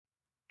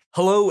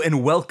Hello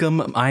and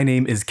welcome. My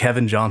name is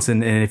Kevin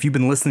Johnson, and if you've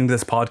been listening to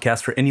this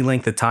podcast for any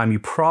length of time, you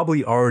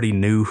probably already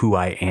knew who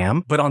I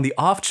am. But on the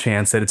off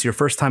chance that it's your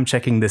first time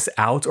checking this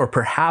out, or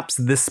perhaps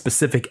this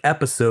specific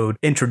episode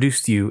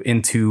introduced you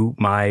into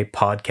my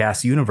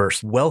podcast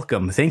universe,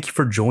 welcome. Thank you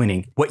for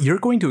joining. What you're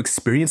going to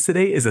experience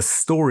today is a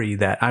story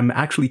that I'm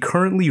actually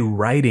currently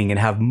writing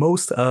and have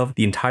most of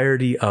the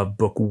entirety of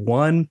book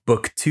 1,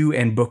 book 2,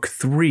 and book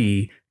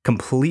 3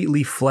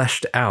 completely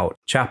fleshed out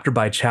chapter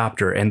by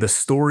chapter, and the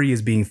story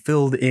is being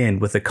filled in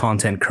with the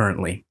content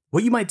currently.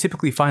 What you might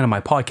typically find on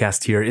my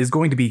podcast here is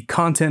going to be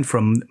content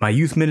from my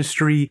youth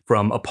ministry,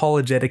 from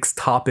apologetics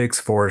topics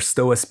for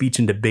Stoa speech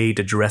and debate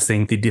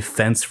addressing the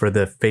defense for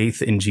the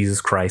faith in Jesus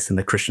Christ and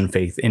the Christian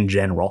faith in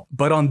general.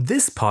 But on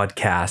this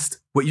podcast,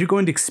 what you're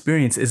going to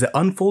experience is an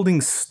unfolding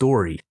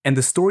story, and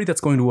the story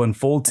that's going to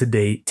unfold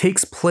today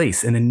takes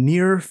place in a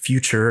near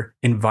future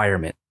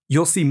environment.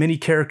 You'll see many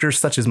characters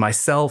such as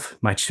myself,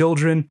 my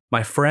children,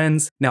 my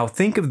friends. Now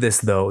think of this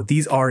though,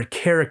 these are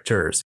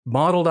characters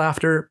modeled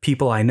after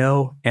people I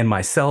know and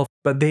myself,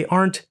 but they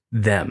aren't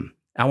them.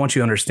 I want you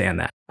to understand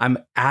that. I'm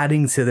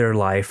adding to their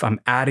life, I'm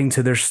adding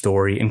to their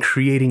story and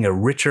creating a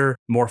richer,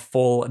 more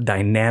full,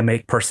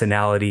 dynamic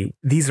personality.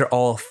 These are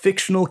all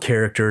fictional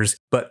characters,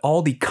 but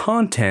all the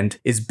content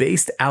is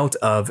based out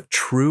of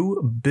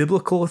true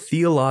biblical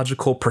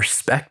theological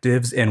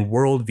perspectives and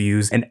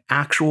worldviews and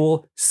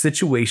actual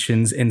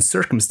situations and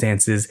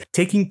circumstances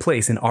taking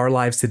place in our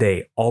lives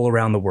today all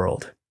around the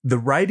world. The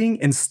writing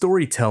and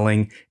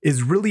storytelling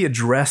is really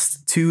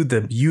addressed to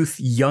the youth,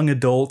 young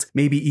adult,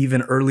 maybe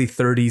even early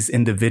 30s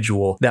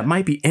individual that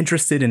might be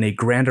interested in a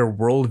grander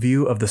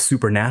worldview of the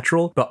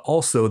supernatural, but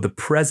also the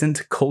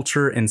present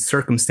culture and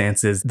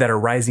circumstances that are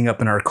rising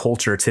up in our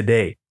culture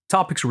today.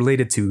 Topics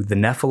related to the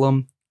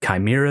Nephilim,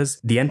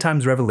 chimeras, the end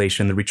times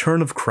revelation, the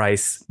return of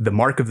Christ, the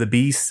mark of the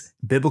beast,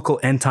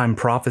 biblical end time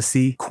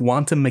prophecy,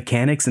 quantum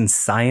mechanics and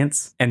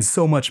science, and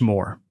so much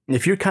more.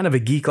 If you're kind of a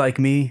geek like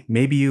me,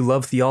 maybe you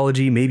love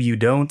theology, maybe you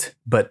don't,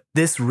 but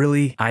this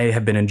really I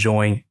have been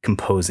enjoying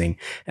composing,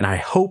 and I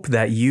hope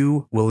that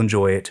you will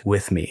enjoy it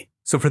with me.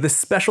 So for this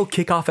special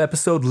kickoff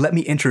episode, let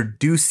me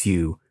introduce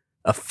you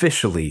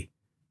officially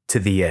to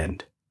The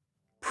End.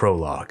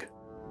 Prologue.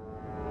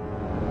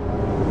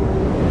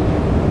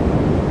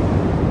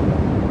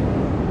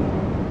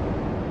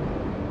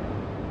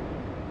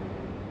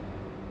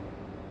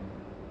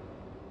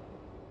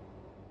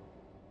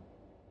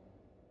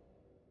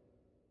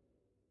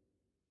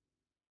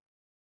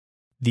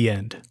 The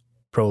End.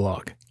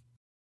 Prologue.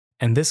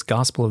 And this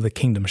gospel of the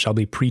kingdom shall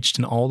be preached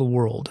in all the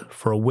world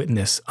for a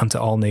witness unto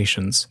all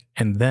nations,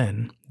 and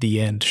then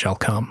the end shall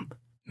come.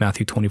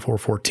 Matthew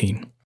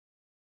 24:14.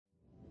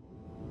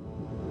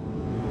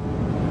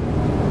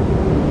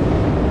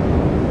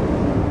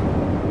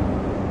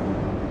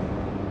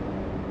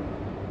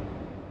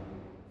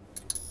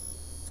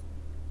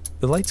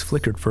 The lights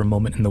flickered for a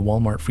moment in the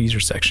Walmart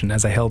freezer section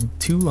as I held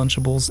 2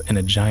 Lunchables and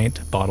a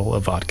giant bottle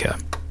of vodka.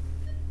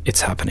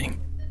 It's happening.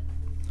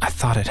 I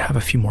thought I'd have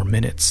a few more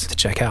minutes to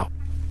check out.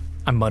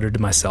 I muttered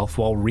to myself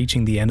while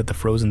reaching the end of the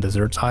frozen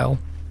desserts aisle.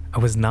 I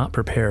was not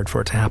prepared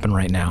for it to happen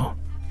right now.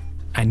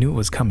 I knew it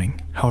was coming,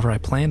 however I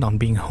planned on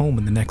being home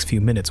in the next few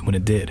minutes when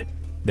it did.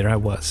 There I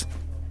was,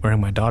 wearing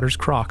my daughter's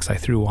Crocs I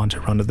threw on to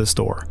run to the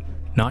store,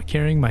 not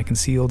carrying my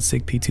concealed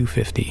SIG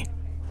P250,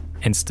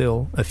 and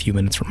still a few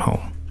minutes from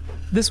home.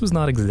 This was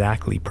not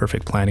exactly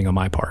perfect planning on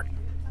my part.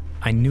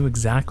 I knew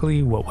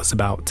exactly what was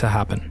about to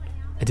happen.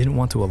 I didn't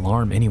want to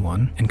alarm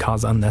anyone and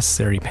cause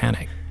unnecessary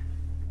panic.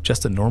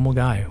 Just a normal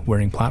guy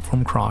wearing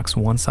platform Crocs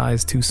one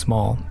size too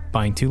small,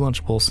 buying 2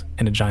 Lunchables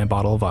and a giant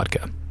bottle of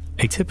vodka.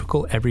 A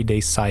typical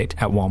everyday sight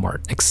at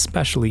Walmart,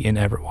 especially in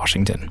Everett,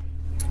 Washington.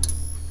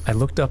 I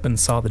looked up and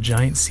saw the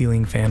giant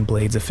ceiling fan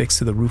blades affixed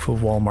to the roof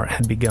of Walmart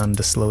had begun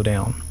to slow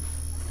down.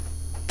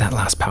 That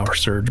last power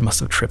surge must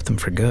have tripped them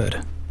for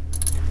good.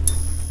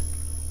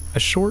 A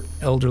short,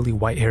 elderly,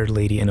 white-haired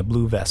lady in a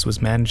blue vest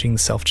was managing the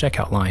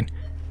self-checkout line.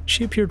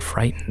 She appeared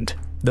frightened,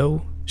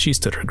 though she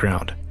stood her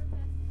ground.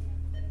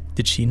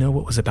 Did she know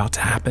what was about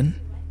to happen?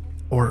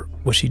 Or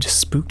was she just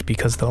spooked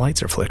because the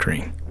lights are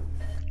flickering?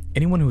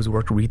 Anyone who has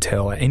worked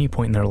retail at any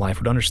point in their life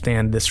would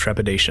understand this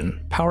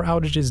trepidation. Power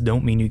outages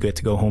don't mean you get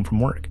to go home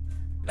from work.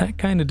 That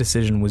kind of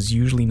decision was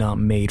usually not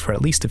made for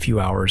at least a few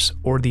hours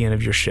or the end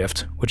of your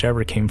shift,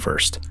 whichever came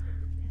first.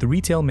 The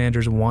retail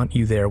managers want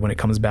you there when it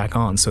comes back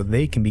on so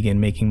they can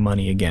begin making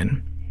money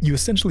again. You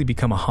essentially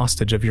become a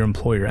hostage of your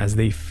employer as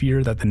they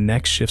fear that the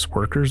next shift's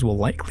workers will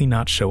likely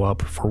not show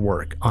up for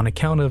work on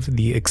account of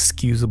the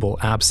excusable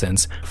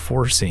absence,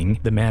 forcing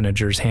the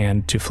manager's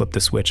hand to flip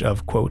the switch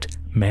of, quote,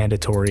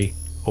 mandatory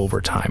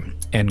overtime,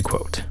 end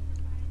quote.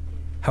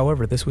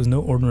 However, this was no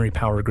ordinary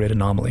power grid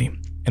anomaly,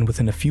 and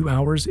within a few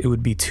hours it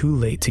would be too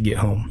late to get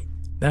home.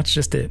 That's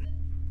just it.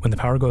 When the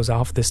power goes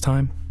off this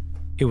time,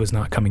 it was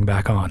not coming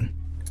back on.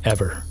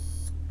 Ever.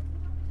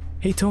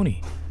 Hey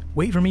Tony,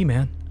 wait for me,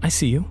 man. I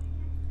see you.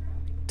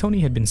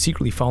 Tony had been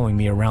secretly following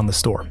me around the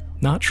store,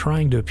 not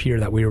trying to appear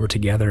that we were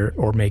together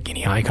or make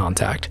any eye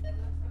contact.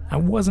 I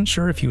wasn't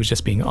sure if he was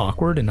just being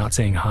awkward and not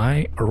saying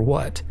hi or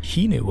what.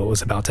 He knew what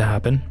was about to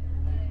happen.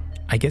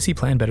 I guess he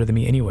planned better than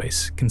me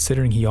anyways,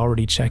 considering he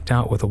already checked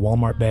out with a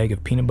Walmart bag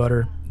of peanut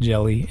butter,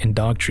 jelly, and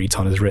dog treats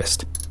on his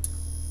wrist.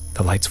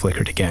 The lights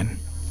flickered again.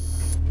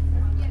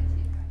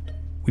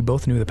 We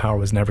both knew the power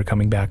was never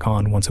coming back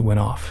on once it went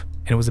off,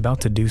 and it was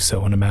about to do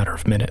so in a matter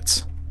of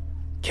minutes.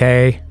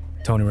 "'Kay,"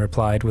 Tony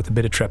replied with a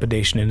bit of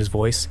trepidation in his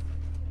voice.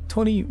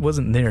 Tony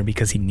wasn't there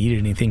because he needed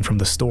anything from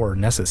the store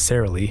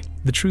necessarily.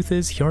 The truth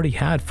is, he already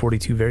had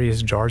 42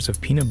 various jars of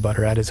peanut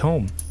butter at his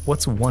home.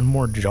 What's one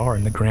more jar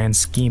in the grand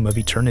scheme of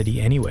eternity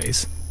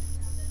anyways?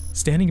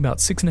 Standing about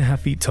 6.5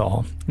 feet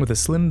tall, with a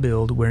slim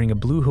build, wearing a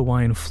blue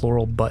Hawaiian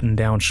floral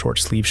button-down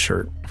short-sleeve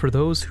shirt. For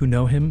those who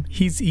know him,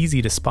 he's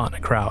easy to spot in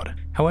a crowd.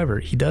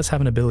 However, he does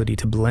have an ability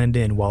to blend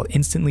in while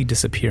instantly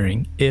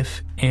disappearing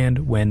if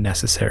and when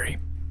necessary.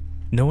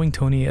 Knowing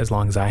Tony as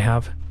long as I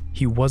have,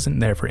 he wasn't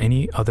there for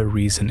any other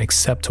reason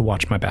except to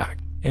watch my back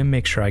and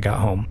make sure I got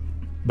home.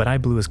 But I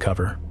blew his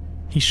cover.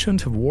 He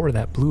shouldn't have wore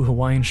that blue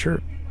Hawaiian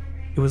shirt.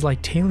 It was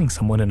like tailing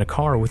someone in a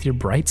car with your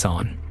brights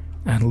on,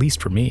 at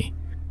least for me.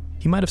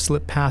 He might have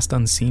slipped past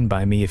unseen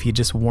by me if he had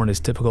just worn his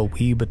typical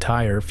weeb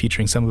attire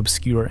featuring some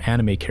obscure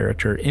anime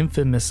character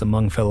infamous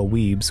among fellow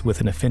weebs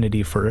with an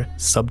affinity for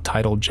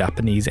subtitled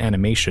Japanese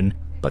animation,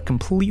 but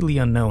completely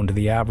unknown to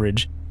the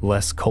average,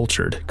 less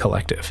cultured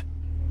collective.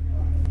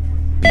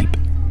 Beep.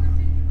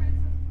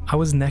 I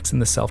was next in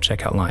the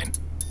self-checkout line.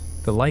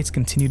 The lights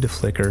continued to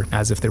flicker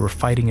as if they were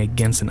fighting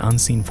against an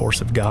unseen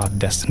force of God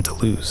destined to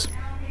lose.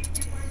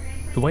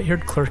 The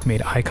white-haired clerk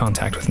made eye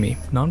contact with me,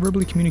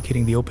 non-verbally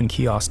communicating the open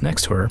kiosk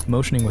next to her,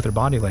 motioning with her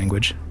body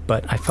language,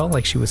 but I felt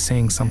like she was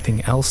saying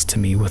something else to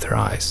me with her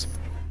eyes.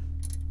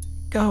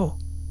 "Go.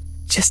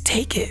 Just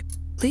take it.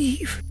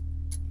 Leave.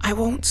 I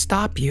won't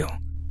stop you."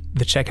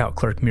 The checkout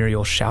clerk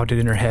Muriel shouted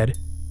in her head.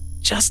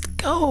 "Just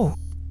go.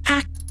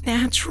 Act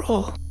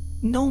natural.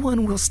 No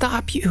one will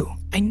stop you.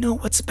 I know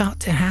what's about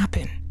to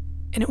happen.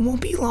 And it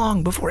won't be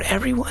long before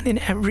everyone and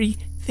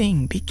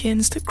everything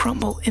begins to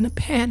crumble in a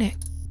panic."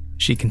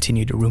 She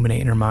continued to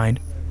ruminate in her mind.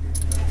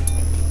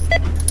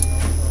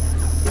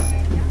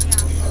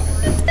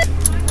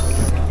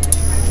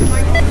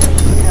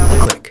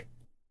 Click.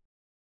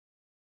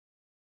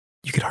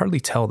 You could hardly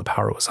tell the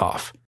power was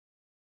off.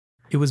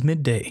 It was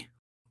midday,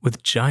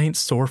 with giant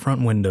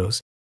storefront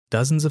windows,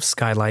 dozens of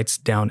skylights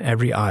down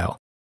every aisle.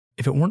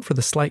 If it weren't for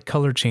the slight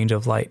color change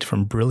of light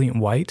from brilliant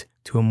white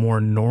to a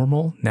more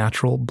normal,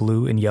 natural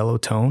blue and yellow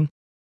tone,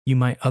 you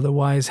might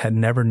otherwise had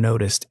never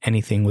noticed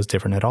anything was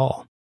different at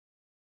all.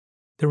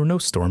 There were no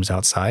storms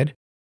outside,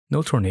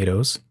 no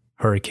tornadoes,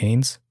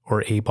 hurricanes,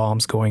 or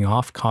A-bombs going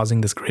off causing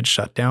this grid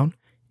shutdown.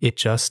 It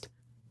just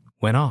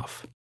went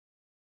off.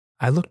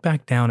 I looked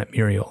back down at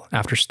Muriel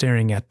after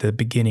staring at the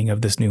beginning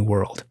of this new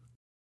world.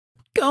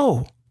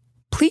 "Go!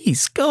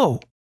 Please, go!"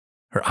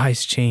 Her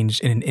eyes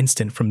changed in an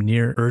instant from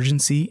near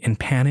urgency and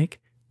panic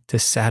to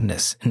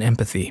sadness and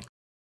empathy.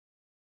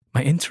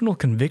 My internal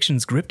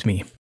convictions gripped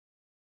me.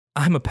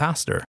 I'm a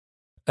pastor.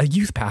 A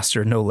youth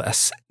pastor, no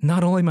less.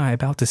 Not only am I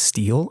about to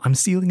steal, I'm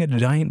stealing a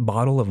giant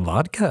bottle of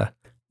vodka.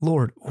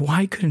 Lord,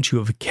 why couldn't you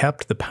have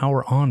kept the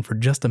power on for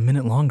just a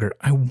minute longer?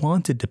 I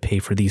wanted to pay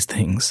for these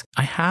things.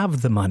 I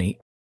have the money.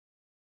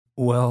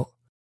 Well,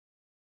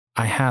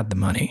 I had the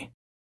money.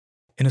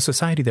 In a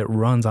society that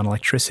runs on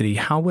electricity,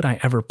 how would I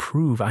ever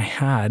prove I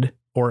had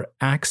or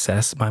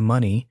access my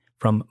money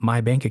from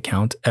my bank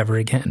account ever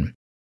again?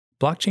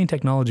 Blockchain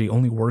technology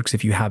only works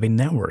if you have a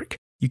network.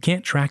 You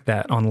can't track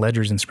that on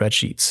ledgers and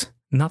spreadsheets.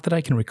 Not that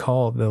I can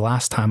recall the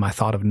last time I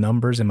thought of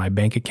numbers in my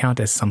bank account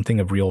as something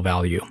of real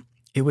value.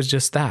 It was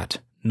just that,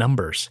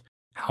 numbers.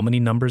 How many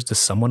numbers does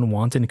someone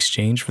want in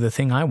exchange for the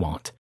thing I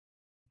want?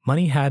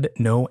 Money had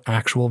no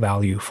actual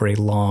value for a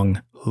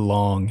long,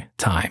 long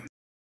time.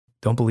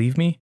 Don't believe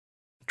me?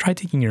 Try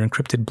taking your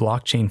encrypted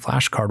blockchain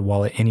flashcard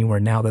wallet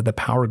anywhere now that the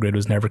power grid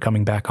was never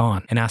coming back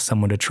on and ask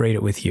someone to trade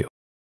it with you.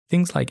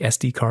 Things like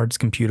SD cards,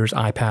 computers,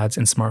 iPads,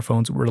 and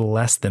smartphones were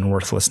less than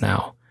worthless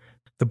now.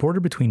 The border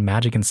between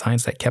magic and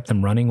science that kept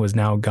them running was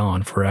now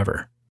gone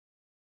forever.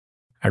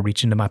 I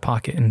reached into my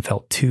pocket and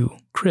felt 2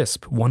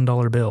 crisp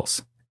 $1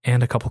 bills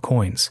and a couple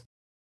coins.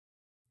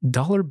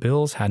 Dollar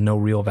bills had no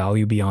real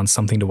value beyond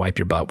something to wipe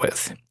your butt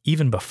with,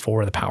 even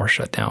before the power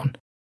shut down.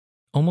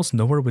 Almost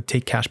nowhere would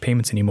take cash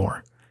payments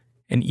anymore,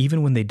 and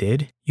even when they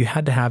did, you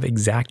had to have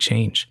exact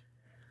change.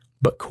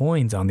 But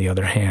coins, on the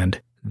other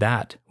hand,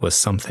 that was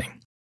something.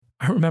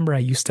 I remember I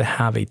used to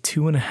have a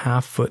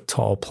 2.5 foot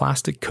tall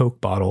plastic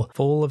Coke bottle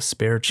full of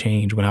spare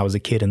change when I was a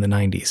kid in the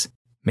 90s.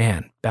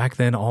 Man, back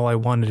then all I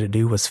wanted to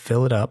do was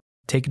fill it up,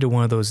 take it to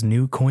one of those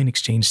new coin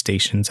exchange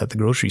stations at the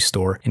grocery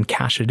store, and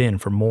cash it in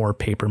for more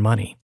paper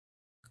money.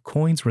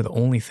 Coins were the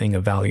only thing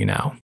of value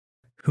now.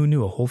 Who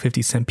knew a whole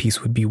 50-cent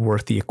piece would be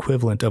worth the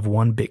equivalent of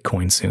 1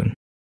 Bitcoin soon?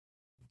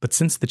 But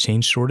since the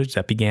change shortage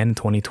that began in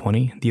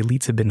 2020, the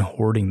elites have been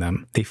hoarding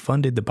them. They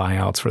funded the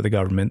buyouts for the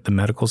government, the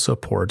medical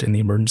support, and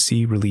the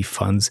emergency relief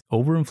funds,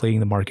 overinflating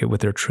the market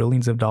with their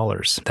trillions of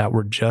dollars that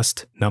were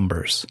just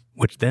numbers,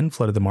 which then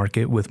flooded the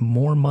market with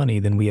more money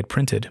than we had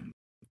printed.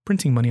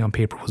 Printing money on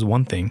paper was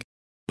one thing,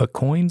 but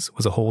coins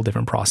was a whole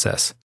different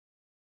process.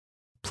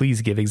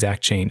 Please give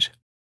exact change.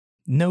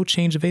 No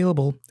change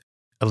available.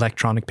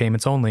 Electronic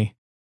payments only.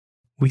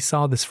 We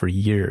saw this for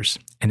years,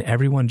 and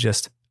everyone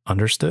just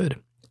understood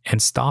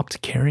and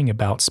stopped caring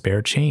about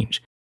spare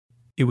change.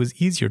 It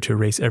was easier to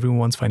erase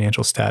everyone's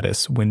financial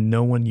status when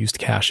no one used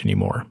cash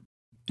anymore.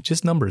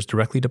 Just numbers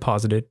directly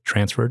deposited,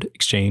 transferred,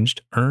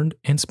 exchanged, earned,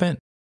 and spent.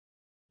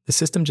 The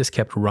system just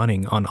kept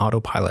running on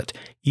autopilot,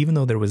 even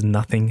though there was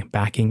nothing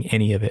backing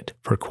any of it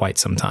for quite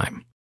some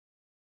time.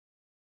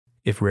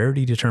 If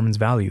rarity determines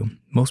value,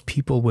 most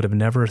people would have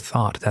never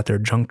thought that their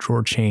junk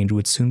drawer change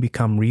would soon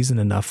become reason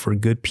enough for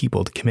good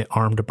people to commit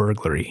armed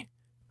burglary,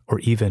 or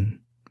even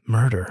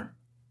murder.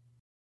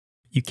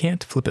 You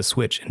can't flip a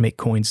switch and make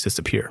coins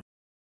disappear.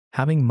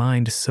 Having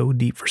mined so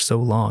deep for so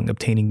long,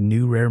 obtaining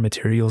new rare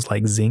materials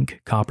like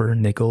zinc, copper,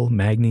 nickel,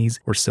 manganese,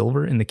 or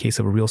silver in the case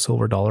of a real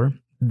silver dollar,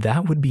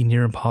 that would be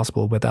near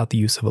impossible without the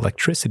use of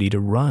electricity to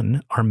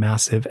run our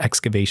massive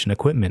excavation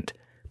equipment.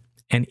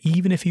 And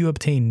even if you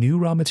obtain new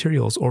raw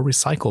materials or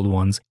recycled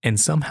ones and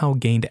somehow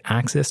gained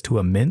access to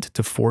a mint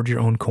to forge your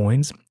own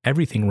coins,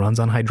 everything runs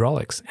on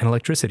hydraulics and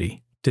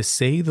electricity. To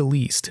say the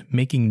least,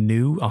 making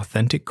new,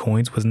 authentic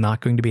coins was not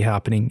going to be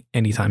happening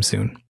anytime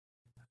soon.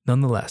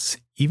 Nonetheless,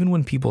 even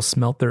when people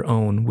smelt their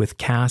own with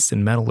casts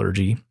and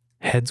metallurgy,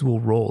 heads will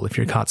roll if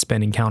you're caught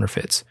spending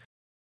counterfeits.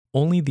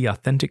 Only the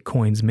authentic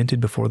coins minted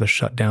before the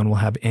shutdown will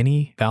have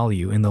any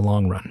value in the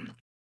long run.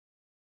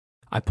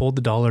 I pulled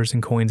the dollars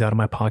and coins out of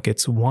my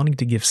pockets, wanting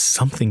to give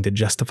something to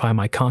justify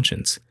my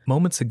conscience.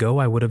 Moments ago,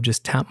 I would have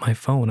just tapped my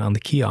phone on the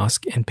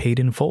kiosk and paid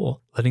in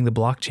full, letting the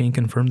blockchain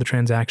confirm the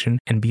transaction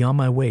and be on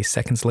my way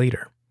seconds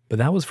later. But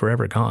that was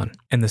forever gone,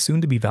 and the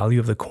soon-to-be value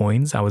of the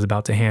coins I was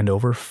about to hand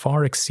over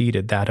far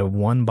exceeded that of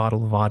one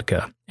bottle of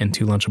vodka and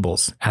 2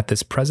 Lunchables. At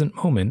this present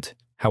moment,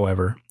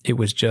 however, it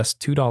was just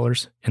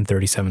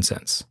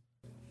 $2.37.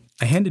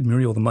 I handed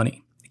Muriel the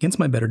money, against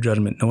my better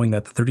judgment, knowing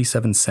that the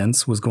 37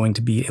 cents was going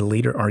to be a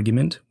later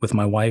argument with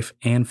my wife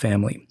and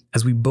family,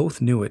 as we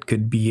both knew it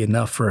could be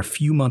enough for a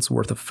few months'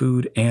 worth of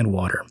food and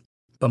water.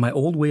 But my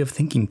old way of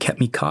thinking kept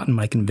me caught in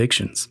my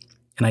convictions,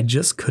 and I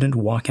just couldn't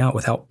walk out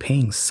without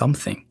paying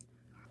something.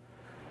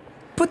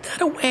 Put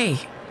that away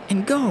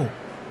and go,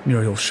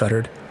 Muriel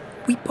shuddered.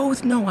 We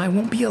both know I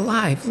won't be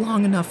alive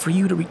long enough for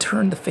you to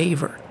return the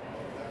favor,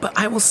 but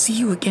I will see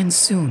you again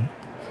soon,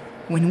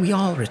 when we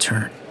all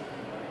return.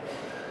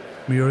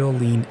 Muriel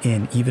leaned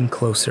in even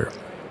closer.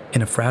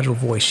 In a fragile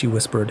voice, she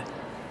whispered,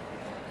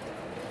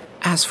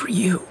 As for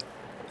you,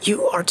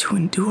 you are to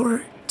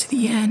endure to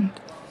the end,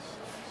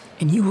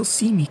 and you will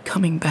see me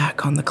coming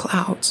back on the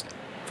clouds,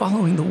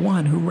 following the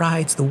one who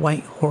rides the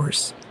white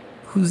horse,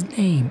 whose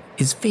name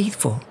is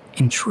Faithful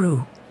and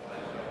True.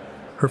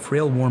 Her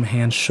frail, warm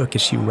hand shook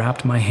as she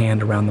wrapped my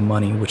hand around the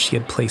money which she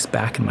had placed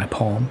back in my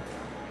palm.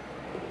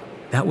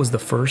 That was the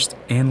first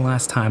and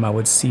last time I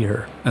would see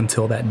her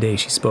until that day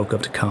she spoke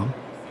of to come.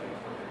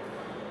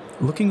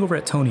 Looking over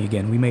at Tony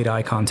again, we made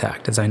eye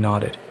contact as I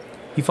nodded.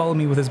 He followed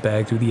me with his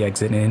bag through the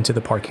exit and into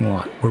the parking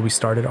lot, where we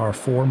started our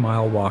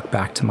 4-mile walk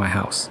back to my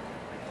house.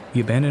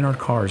 We abandoned our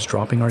cars,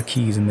 dropping our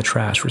keys in the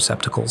trash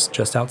receptacles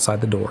just outside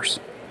the doors.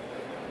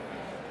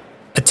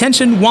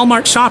 Attention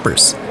Walmart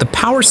shoppers, the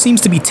power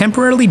seems to be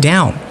temporarily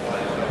down.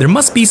 There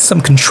must be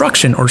some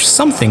construction or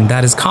something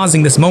that is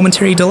causing this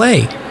momentary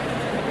delay.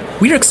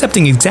 We are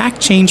accepting exact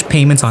change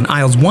payments on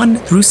aisles 1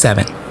 through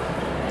 7.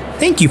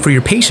 Thank you for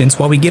your patience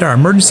while we get our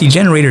emergency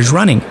generators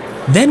running.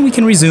 Then we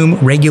can resume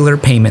regular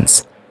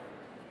payments.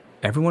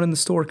 Everyone in the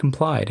store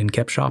complied and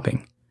kept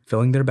shopping,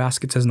 filling their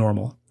baskets as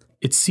normal.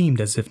 It seemed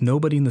as if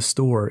nobody in the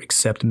store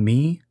except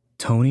me,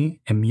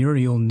 Tony, and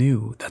Muriel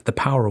knew that the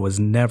power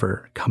was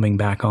never coming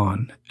back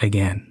on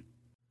again.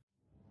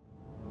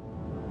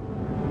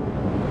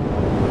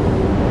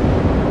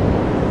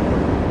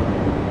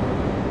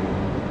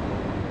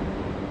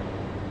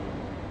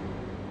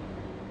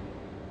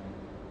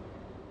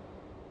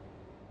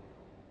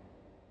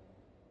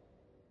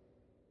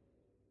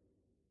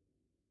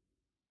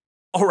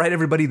 All right,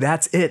 everybody,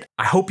 that's it.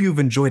 I hope you've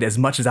enjoyed as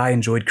much as I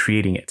enjoyed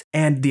creating it.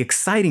 And the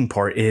exciting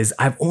part is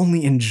I've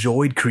only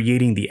enjoyed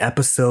creating the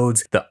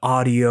episodes, the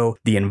audio,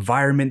 the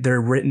environment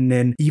they're written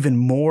in, even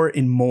more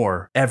and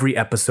more every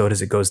episode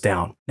as it goes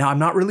down. Now, I'm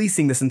not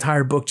releasing this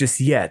entire book just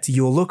yet.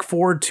 You'll look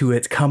forward to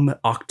it come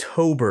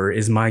October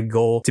is my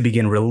goal to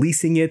begin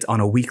releasing it on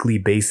a weekly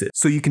basis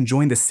so you can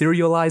join the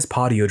serialized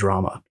Podio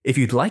drama. If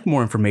you'd like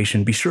more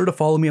information, be sure to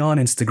follow me on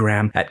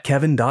Instagram at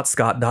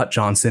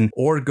kevin.scott.johnson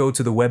or go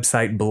to the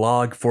website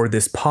blog for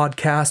this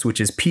podcast, which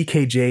is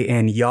PKJ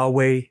and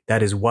Yahweh,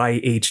 that is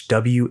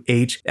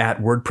YHWH at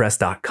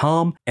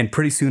wordpress.com. And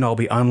pretty soon I'll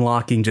be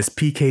unlocking just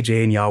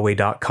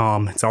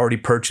pkjandYahweh.com. It's already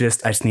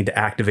purchased. I just need to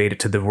activate it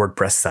to the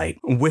WordPress site.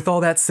 With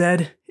all that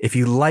said, if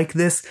you like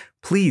this,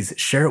 please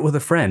share it with a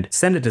friend.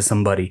 Send it to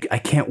somebody. I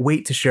can't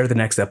wait to share the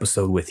next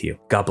episode with you.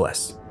 God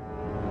bless.